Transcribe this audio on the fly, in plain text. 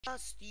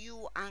just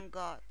you and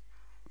God.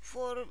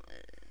 For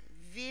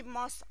we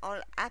must all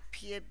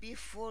appear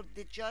before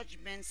the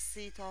judgment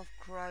seat of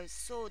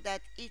Christ, so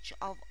that each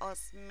of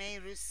us may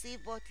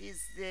receive what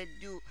is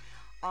due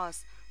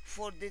us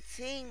for the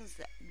things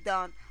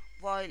done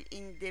while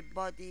in the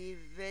body,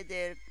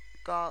 whether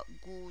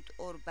good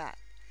or bad.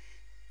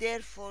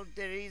 Therefore,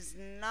 there is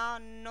now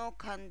no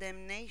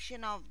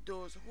condemnation of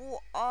those who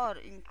are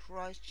in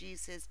Christ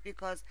Jesus,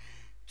 because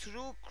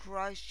through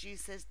Christ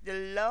Jesus,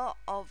 the law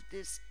of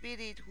the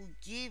Spirit who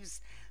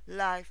gives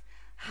life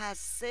has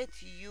set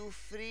you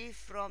free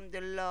from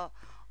the law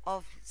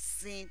of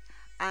sin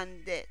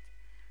and death.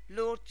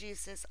 Lord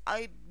Jesus,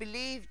 I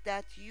believe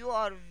that you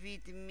are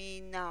with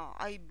me now.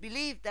 I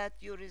believe that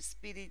your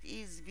Spirit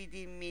is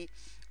within me,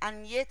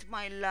 and yet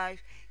my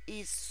life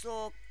is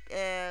so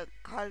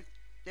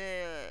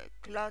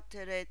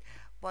cluttered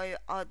by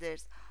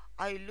others.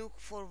 I look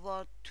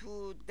forward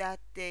to that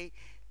day,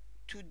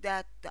 to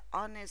that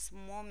honest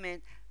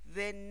moment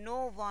when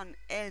no one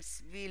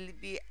else will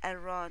be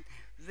around,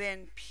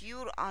 when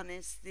pure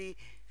honesty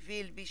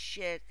will be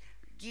shared.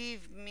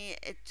 Give me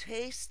a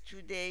taste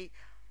today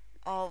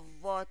of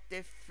what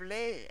the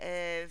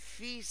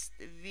feast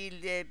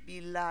will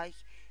be like.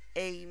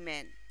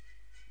 Amen.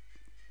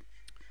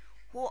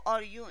 Who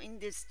are you in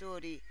the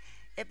story?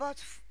 About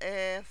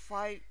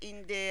 5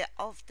 in the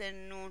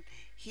afternoon,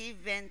 he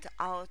went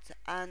out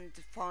and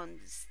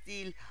found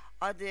still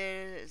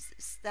others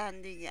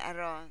standing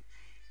around.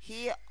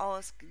 He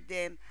asked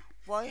them,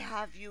 "Why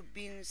have you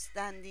been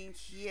standing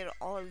here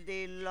all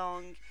day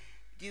long,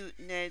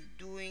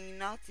 doing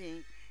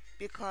nothing?"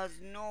 "Because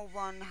no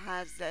one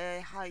has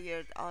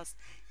hired us,"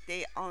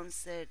 they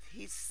answered.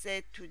 He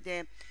said to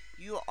them,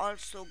 "You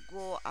also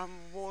go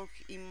and work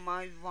in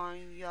my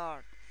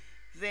vineyard."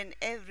 When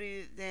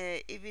every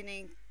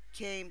evening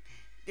came,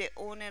 the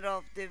owner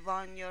of the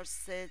vineyard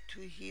said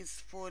to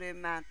his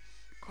foreman,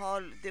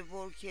 "Call the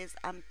workers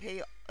and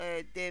pay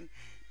them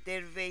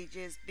their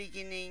wages,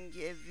 beginning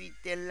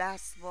with the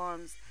last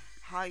ones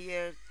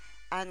hired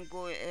and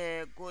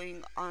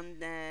going on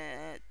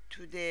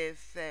to the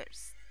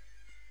first."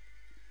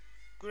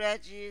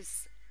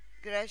 Gracious,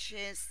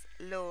 gracious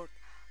Lord,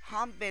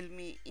 humble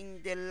me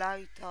in the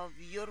light of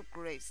your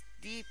grace.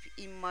 Deep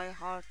in my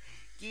heart,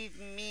 give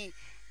me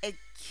a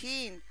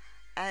keen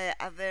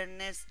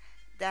awareness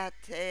that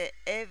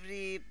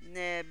every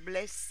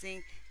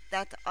blessing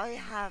that I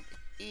have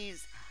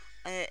is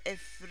a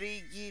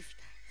free gift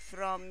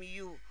from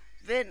you.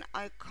 When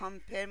I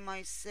compare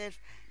myself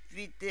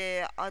with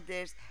the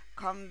others,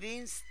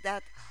 convinced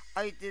that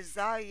I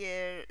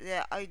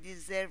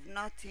deserve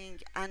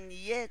nothing, and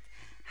yet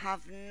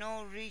have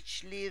no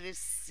richly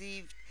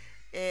received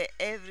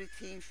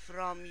everything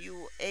from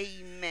you.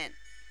 Amen.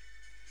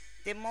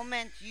 The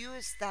moment you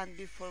stand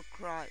before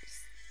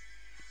Christ,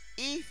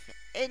 if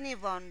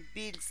anyone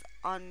builds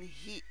on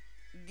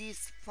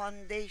this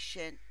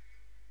foundation,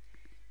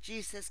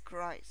 Jesus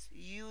Christ,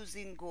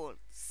 using gold,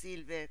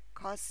 silver,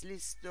 costly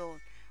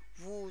stone,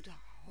 wood,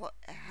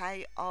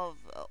 hay of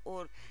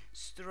or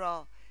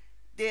straw,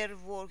 their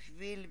work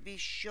will be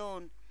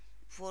shown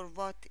for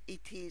what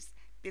it is,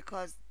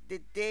 because the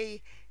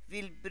day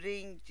will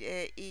bring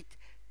it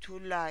to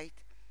light.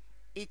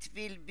 It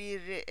will be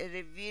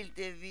revealed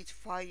with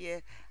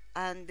fire,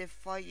 and the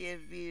fire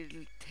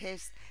will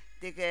test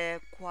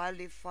the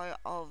quality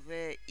of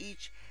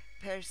each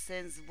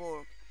person's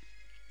work.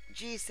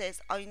 Jesus,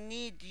 I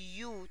need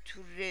you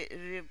to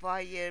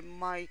rewire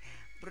my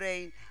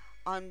brain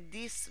on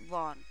this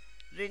one.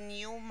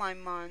 Renew my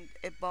mind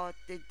about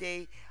the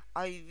day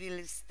I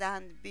will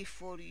stand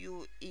before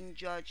you in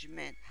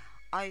judgment.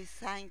 I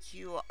thank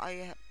you.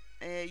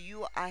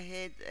 You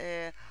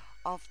ahead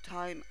of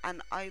time, and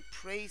I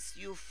praise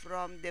you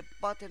from the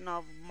bottom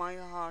of my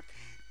heart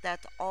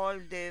that all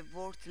the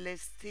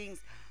worthless things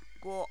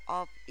go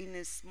up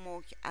in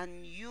smoke,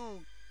 and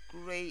you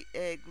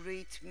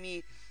greet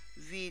me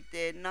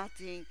with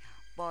nothing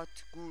but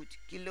good.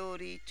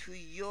 Glory to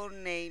your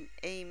name.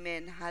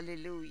 Amen.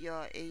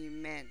 Hallelujah.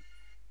 Amen.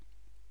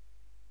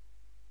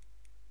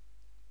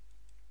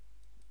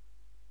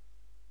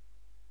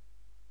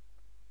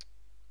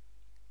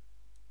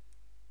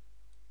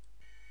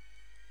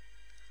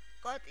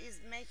 God is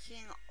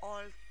making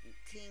all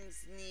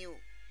things new.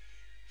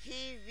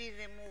 He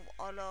will remove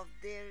all of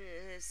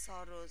their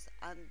sorrows,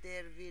 and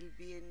there will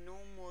be no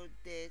more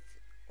death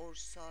or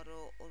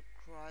sorrow or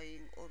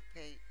crying or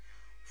pain.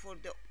 For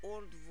the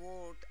old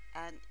world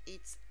and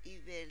its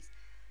evils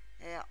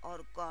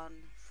are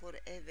gone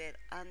forever.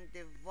 And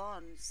the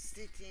one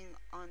sitting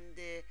on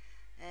the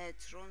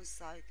throne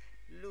side,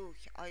 "Look,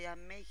 I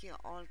am making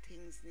all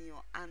things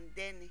new." And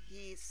then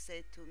he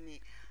said to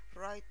me,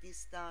 "Write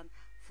this down,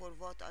 for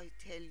what I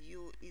tell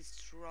you is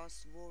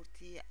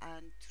trustworthy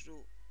and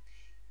true."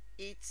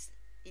 It's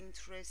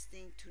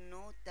interesting to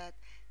note that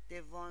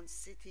the one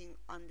sitting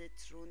on the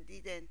throne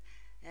didn't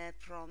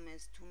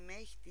promise to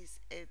make this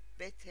a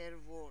better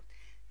world.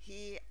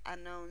 He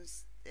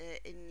announced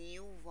a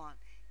new one.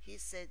 He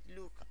said,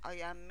 "Look, I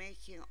am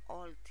making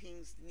all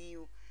things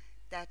new."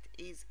 That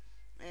is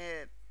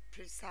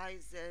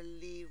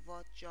precisely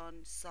what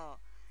John saw.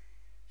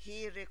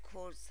 He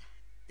records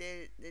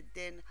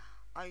then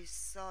I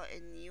saw a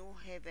new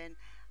heaven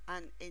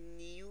and a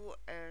new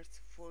earth,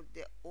 for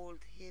the old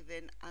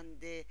heaven and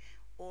the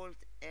old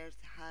earth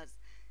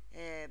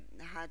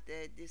had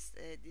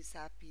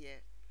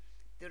disappeared.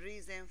 The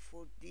reason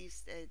for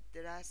this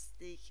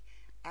drastic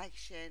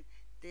action,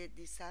 the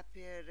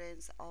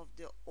disappearance of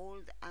the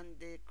old and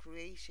the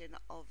creation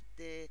of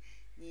the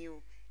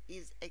new,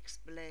 is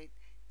explained.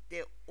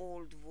 The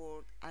old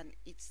world and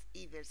its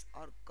evils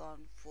are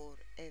gone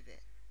forever.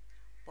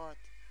 But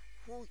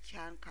who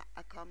can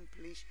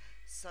accomplish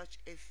such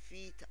a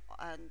feat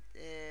and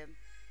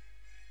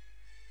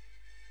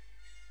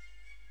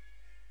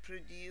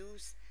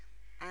produce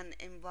an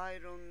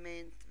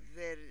environment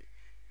where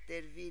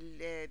there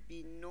will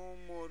be no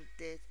more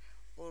death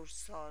or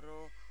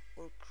sorrow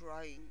or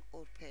crying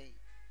or pain?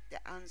 The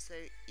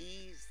answer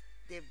is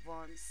the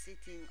one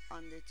sitting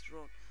on the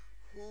throne,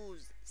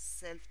 whose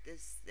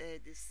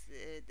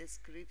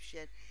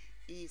description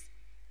is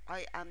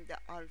I am the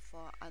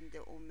Alpha and the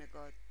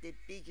Omega, the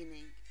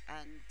beginning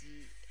and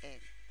the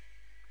end.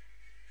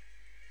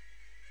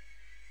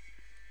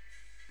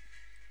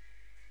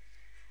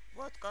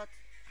 What God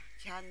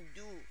can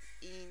do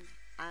in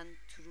and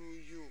through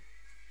you.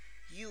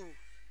 You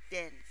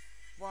then,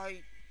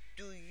 why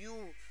do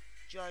you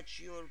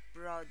judge your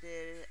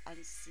brother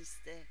and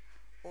sister,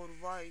 or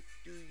why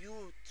do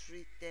you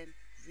treat them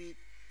with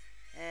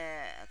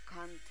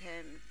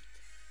contempt?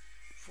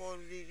 For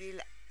we will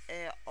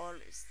all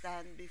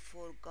stand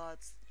before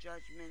God's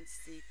judgment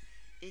seat.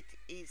 It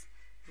is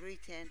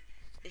written,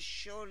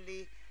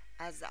 surely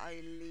as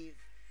I live,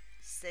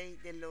 say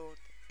the Lord,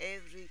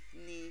 every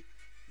knee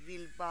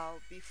will bow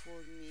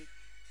before me,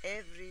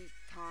 every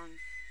tongue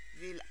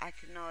will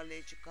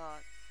acknowledge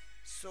God.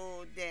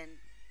 So then,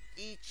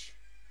 each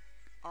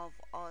of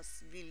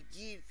us will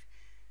give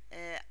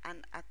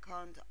an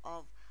account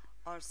of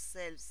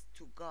ourselves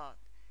to God.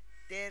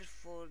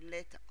 Therefore,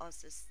 let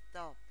us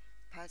stop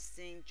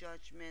passing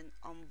judgment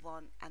on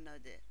one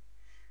another.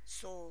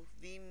 So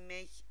we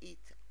make it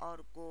our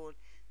goal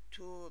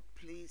to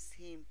please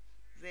Him,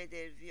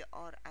 whether we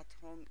are at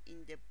home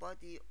in the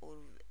body or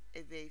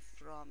away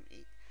from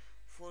it.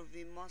 For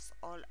we must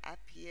all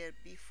appear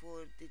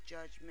before the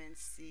judgment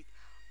seat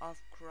of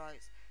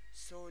Christ,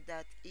 so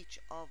that each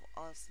of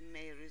us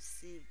may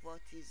receive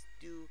what is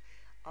due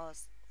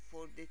us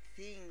for the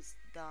things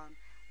done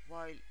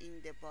while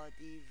in the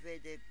body,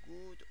 whether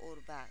good or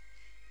bad.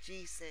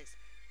 Jesus,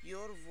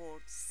 your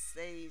word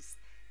says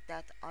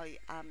that I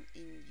am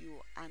in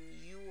you and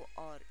you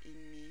are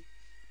in me.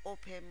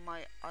 Open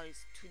my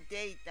eyes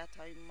today that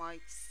I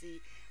might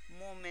see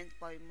moment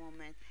by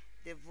moment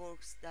the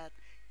works that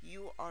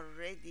you are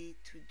ready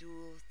to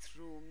do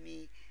through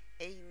me.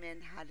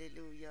 Amen.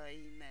 Hallelujah.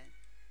 Amen.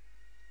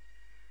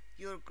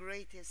 Your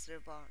greatest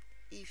reward.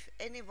 If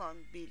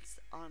anyone builds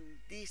on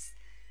this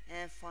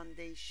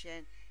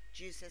foundation,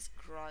 Jesus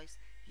Christ,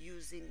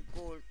 using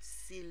gold,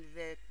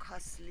 silver,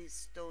 costly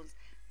stones,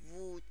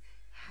 wood,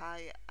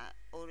 hay,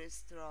 or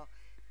straw,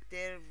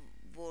 their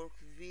work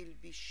will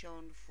be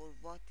shown for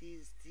what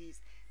is this,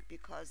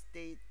 because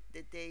they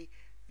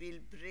will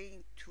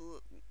bring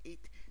to it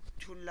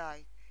to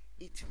light.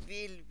 It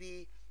will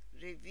be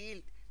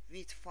revealed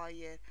with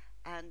fire,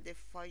 and the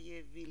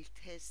fire will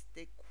test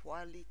the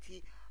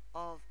quality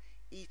of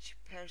each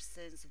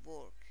person's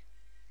work.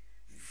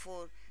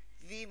 For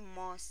we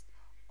must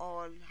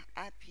all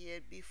appear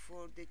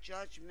before the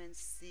judgment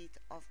seat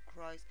of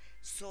Christ,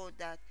 so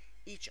that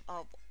each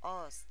of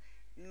us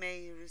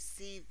may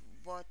receive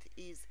what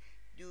is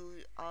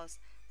due us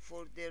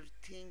for their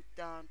thing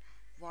done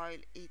while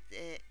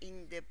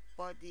in the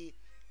body,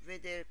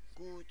 whether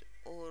good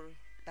or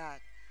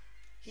bad.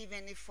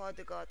 Heavenly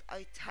Father God,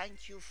 I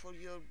thank you for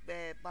your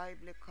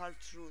biblical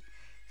truth.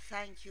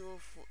 Thank you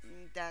for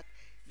that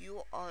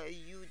you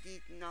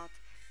did not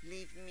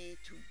leave me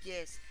to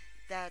guess,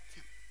 that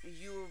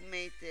you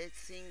made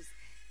things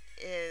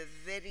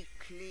very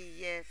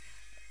clear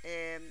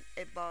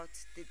about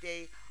the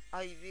day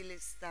I will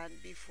stand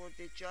before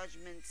the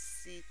judgment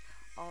seat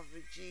of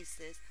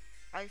Jesus.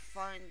 I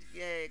find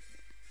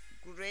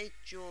great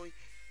joy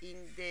in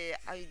the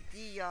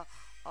idea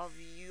of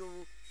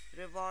you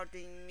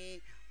rewarding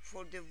me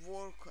for the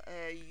work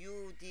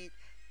you did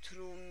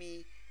through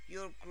me.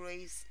 Your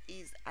grace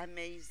is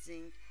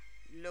amazing,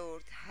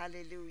 Lord.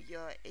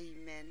 Hallelujah.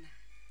 Amen.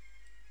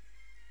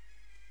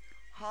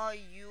 How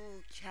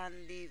you can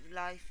live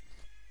life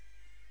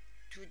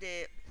to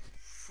the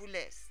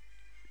fullest,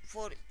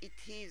 for it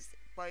is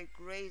by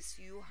grace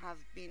you have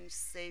been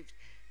saved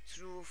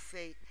through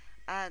faith,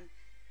 and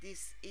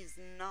this is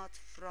not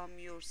from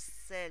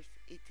yourself,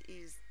 it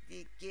is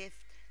the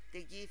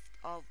gift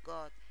of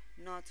God,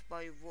 not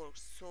by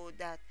works, so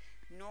that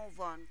no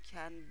one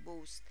can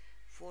boast.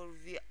 For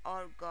we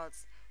are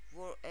God's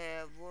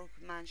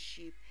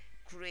workmanship,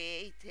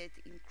 created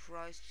in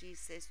Christ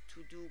Jesus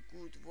to do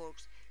good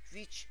works,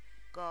 which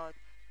God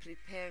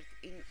prepared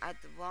in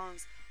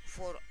advance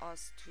for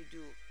us to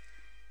do.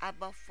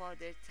 Abba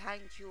Father,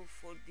 thank you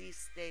for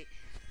this day,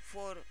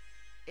 for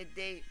a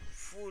day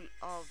full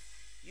of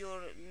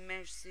your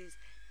mercies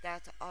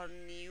that are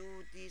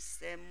new this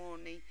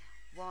morning.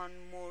 One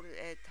more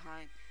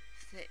time,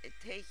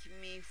 take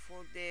me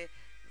for the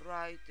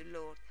ride,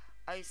 Lord.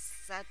 I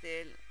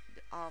saddle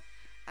up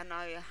and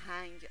I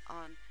hang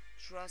on,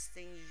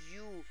 trusting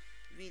you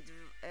with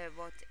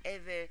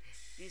whatever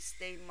this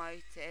day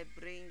might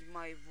bring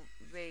my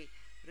way,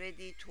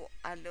 ready to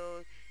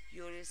allow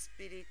your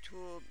spirit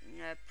to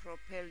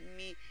propel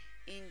me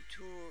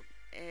into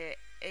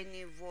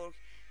any work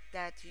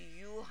that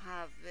you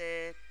have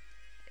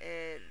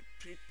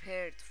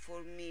prepared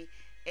for me.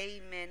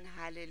 Amen.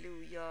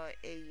 Hallelujah.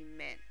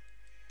 Amen.